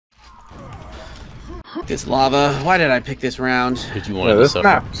This lava. Why did I pick this round? Did you want to suffer?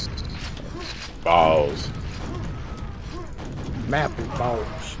 Map. Balls. Map is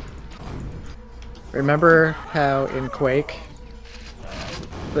balls. Remember how in Quake,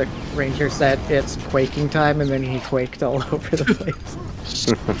 the ranger said it's quaking time, and then he quaked all over the place?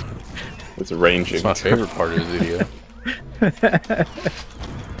 It's ranging. It's my favorite part of the video.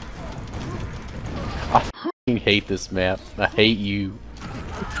 I f***ing hate this map. I hate you.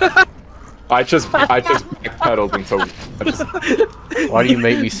 I just backpedaled until. Why do you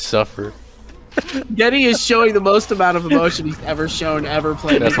make me suffer? Getty is showing the most amount of emotion he's ever shown, ever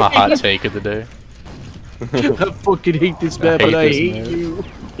played. That's my hot take of the day. I fucking hate this map, but I hate you.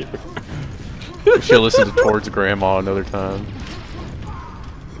 We should listen to Towards Grandma another time.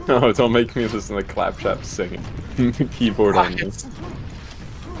 No, don't make me listen to Claptrap singing. Keyboard on this.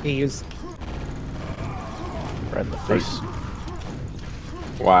 He's Right in the face.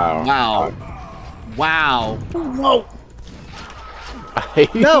 Wow. Wow. Wow. Whoa. I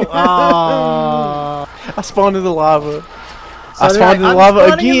hate no. I spawned in the lava. So I spawned in the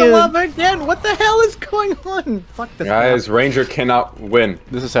lava again. In the lava again. What the hell is going on? Fuck this. Guys, Ranger cannot win.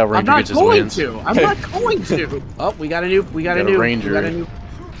 This is how Ranger I'm not gets his going wins. to. I'm not going to. Oh, we got a noob. We got a noob. Ranger. We got a noob.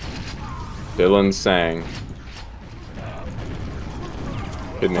 Dylan sang.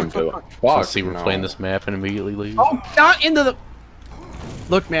 Kid named Dylan. Let's see, we're playing this map and immediately leave. Oh, not into the.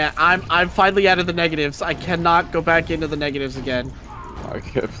 Look, man, I'm finally out of the negatives. I cannot go back into the negatives again.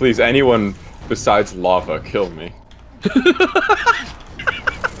 Okay, please, anyone besides lava, kill me.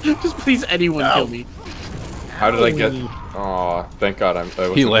 Just please, anyone kill me. How did I get? Oh, thank God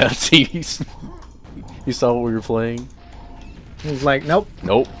He left. He saw what we were playing. He's like, nope.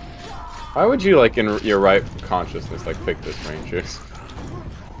 Nope. Why would you, like, in your right consciousness, like, pick this Ranger?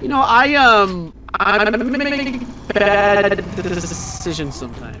 You know, I make bad decisions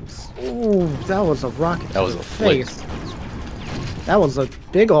sometimes. Ooh, that was a rocket. That was to a the flick. face. That was a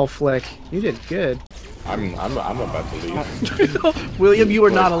big ol' flick. You did good. I'm about to leave. William, you are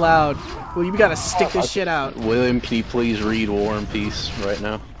not allowed. William, you gotta stick this shit out. William, can you please read War and Peace right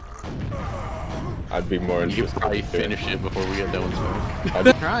now? I'd be more You interested. could probably finish it before we get done with this.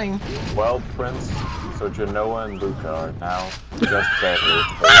 I'm trying. Well, Prince, so Genoa and Luca are now just family.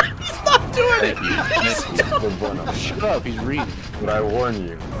 Stop doing it! Shut up, he's reading. But I warn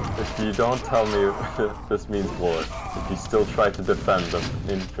you, if you don't tell me this means war, if you still try to defend the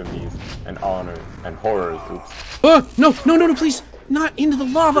infamies and honor and horrors, oops. No, please! Not into the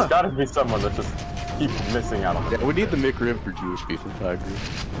lava! There's gotta be someone that just keeps missing out on the Yeah, we need the McRib for Jewish people, I agree.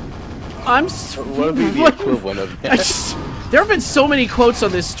 I'm What would be the equivalent of that? there have been so many quotes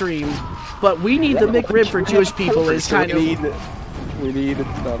on this stream, but we need the McRib for Jewish people is kind of... We need,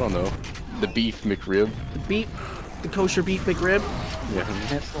 I don't know, the beef McRib. The kosher beef McRib? Yeah.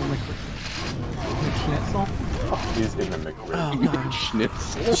 Schnitzel, Schnitzel? He's in the McRib. Oh, God.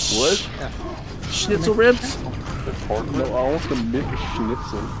 Schnitzel? What? Schnitzel ribs? The pork No, I want the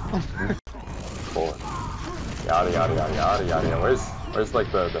McSchnitzel. pork. Yada yada yada yada yada. Where's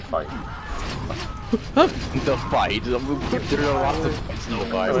like the fight? The fight? There are lots of fights in the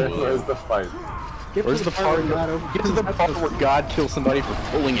Bible. Where's the fight? Where's the part where God kills somebody for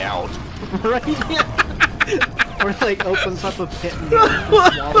pulling out? Right? Or like opens up a pit and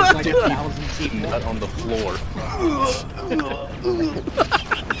swallows like 1,000 people. Nut on the floor. No!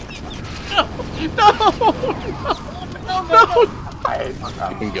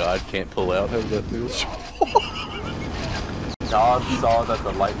 Even God can't pull out. How does that feel? God saw that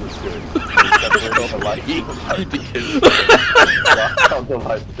the light was good. He separated the light from the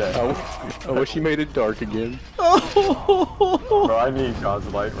light dead. I wish he made it dark again. Bro, I need God's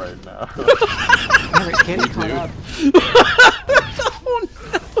light right now. Can't caught up.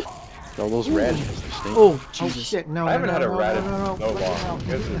 All those radishes stink. Oh, Oh Jesus. shit, no, I haven't had a radish no, in so long.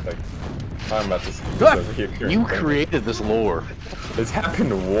 This is like, I'm about to see You created this lore. It's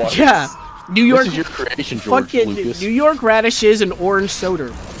happened once. Yeah! New York... This is your creation, George fucking Lucas. New York radishes and orange soda. I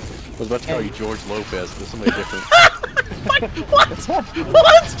was about to call you George Lopez, but somebody different. What?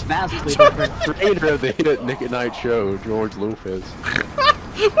 What? Vastly different. Creator of the Hit at Nick at Night show, George Lopez.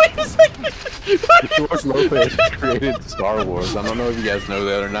 Wait a second! George Lopez created Star Wars. I don't know if you guys know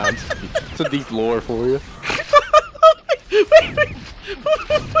that or not. It's a deep lore for you. Wait,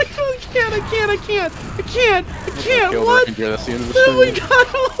 I can't, Kill what? the Ranger, that's the end of the Oh my stream.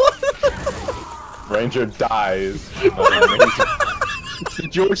 God, Ranger dies. It's the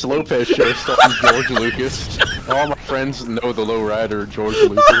George Lopez show starring George Lucas. All my friends know the lowrider George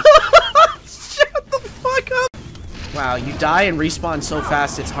Lucas. Shut the fuck up! Wow, you die and respawn so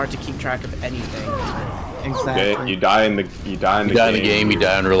fast it's hard to keep track of anything. Exactly. Okay, you die in the game. You die in the game, you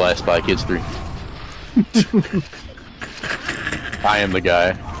die in real life, Spy Kids 3. I am the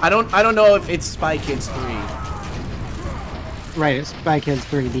guy. I don't know if it's Spy Kids 3. Right, it's Spy Kids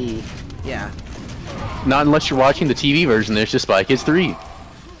 3D. Yeah. Not unless you're watching the TV version. There's just Spy Kids 3.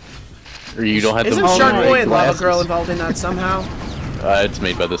 Or you don't have Isn't the Shark Blu-ray Boy and Lava glasses. Girl involved in that somehow? It's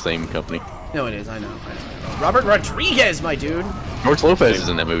made by the same company. No, it is. I know. Robert Rodriguez, my dude. George Lopez is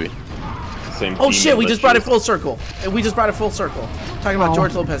in that movie. Same Oh team shit, we that just brought it shoots. full circle. We just brought it full circle. Talking about Oh.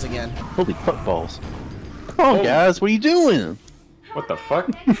 George Lopez again. Holy footballs. Come on, guys. What are you doing? What the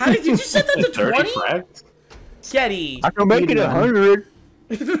fuck? How did you set that to 30 20? frags? Getty. I can make it 100.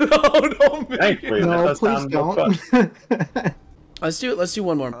 No, man. Thankfully, that No, does please sound no fun. don't. Let's do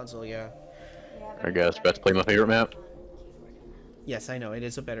one more console, yeah. Alright, guys. About to play my favorite map. Yes, I know. It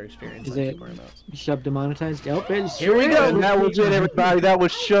is a better experience. Is like it Super Mario Mouse. Shub demonetized? Yep, it's Here we go. And that was it, everybody. That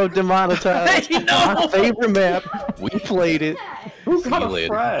was show demonetized. Hey, no. My favorite map. We played it. Who got See a you later.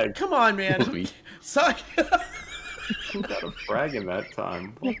 frag? Come on, man. Me. Suck. Who got a frag in that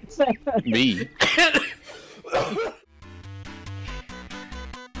time? Me.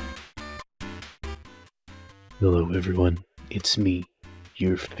 Hello everyone, it's me,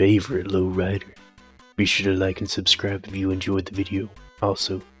 your favorite lowrider. Be sure to like and subscribe if you enjoyed the video.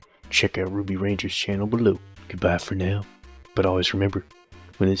 Also, check out Ruby Ranger's channel below. Goodbye for now. But always remember,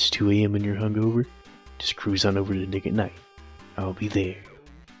 when it's 2 AM and you're hungover, just cruise on over to Nick at Night. I'll be there.